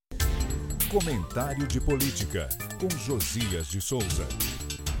Comentário de Política, com Josias de Souza.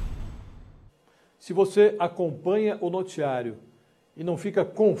 Se você acompanha o noticiário e não fica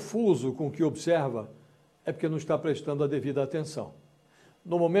confuso com o que observa, é porque não está prestando a devida atenção.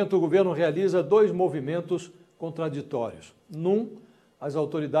 No momento, o governo realiza dois movimentos contraditórios. Num, as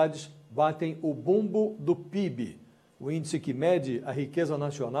autoridades batem o bumbo do PIB. O índice que mede a riqueza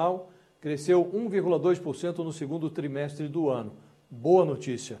nacional cresceu 1,2% no segundo trimestre do ano. Boa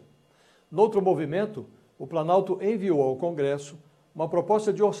notícia. No outro movimento, o Planalto enviou ao Congresso uma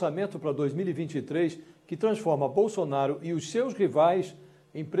proposta de orçamento para 2023 que transforma Bolsonaro e os seus rivais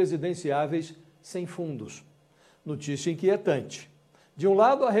em presidenciáveis sem fundos. Notícia inquietante. De um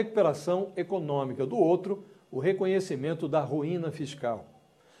lado, a recuperação econômica, do outro, o reconhecimento da ruína fiscal.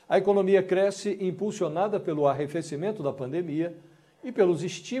 A economia cresce impulsionada pelo arrefecimento da pandemia e pelos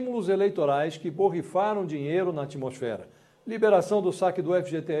estímulos eleitorais que borrifaram dinheiro na atmosfera. Liberação do saque do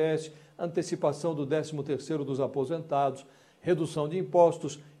FGTS, antecipação do 13º dos aposentados, redução de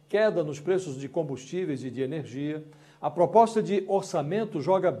impostos, queda nos preços de combustíveis e de energia. A proposta de orçamento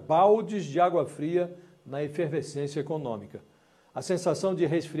joga baldes de água fria na efervescência econômica. A sensação de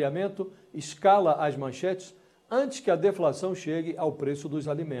resfriamento escala as manchetes antes que a deflação chegue ao preço dos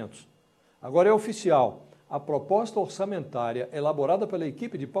alimentos. Agora é oficial. A proposta orçamentária elaborada pela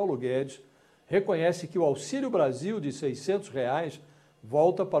equipe de Paulo Guedes reconhece que o Auxílio Brasil de R$ 600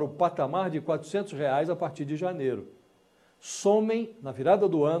 volta para o patamar de R$ 400 a partir de janeiro. Somem, na virada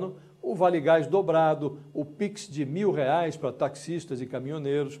do ano, o Vale Gás dobrado, o Pix de R$ 1.000 para taxistas e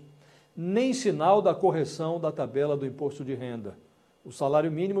caminhoneiros, nem sinal da correção da tabela do imposto de renda. O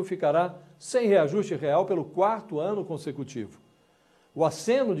salário mínimo ficará sem reajuste real pelo quarto ano consecutivo. O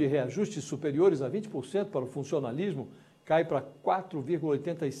aceno de reajustes superiores a 20% para o funcionalismo cai para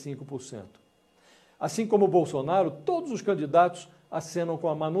 4,85%. Assim como Bolsonaro, todos os candidatos acenam com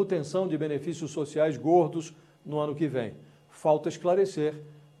a manutenção de benefícios sociais gordos no ano que vem. Falta esclarecer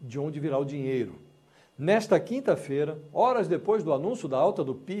de onde virá o dinheiro. Nesta quinta-feira, horas depois do anúncio da alta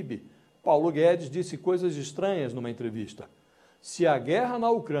do PIB, Paulo Guedes disse coisas estranhas numa entrevista. Se a guerra na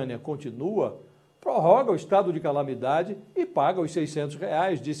Ucrânia continua, prorroga o estado de calamidade e paga os R$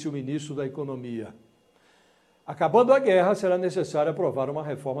 600, disse o ministro da Economia. Acabando a guerra, será necessário aprovar uma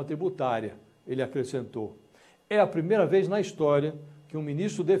reforma tributária, ele acrescentou. É a primeira vez na história que um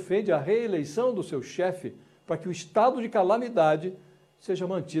ministro defende a reeleição do seu chefe para que o estado de calamidade seja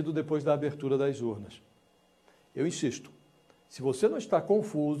mantido depois da abertura das urnas. Eu insisto, se você não está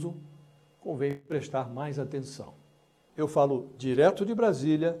confuso, convém prestar mais atenção. Eu falo direto de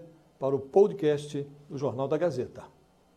Brasília para o podcast do Jornal da Gazeta.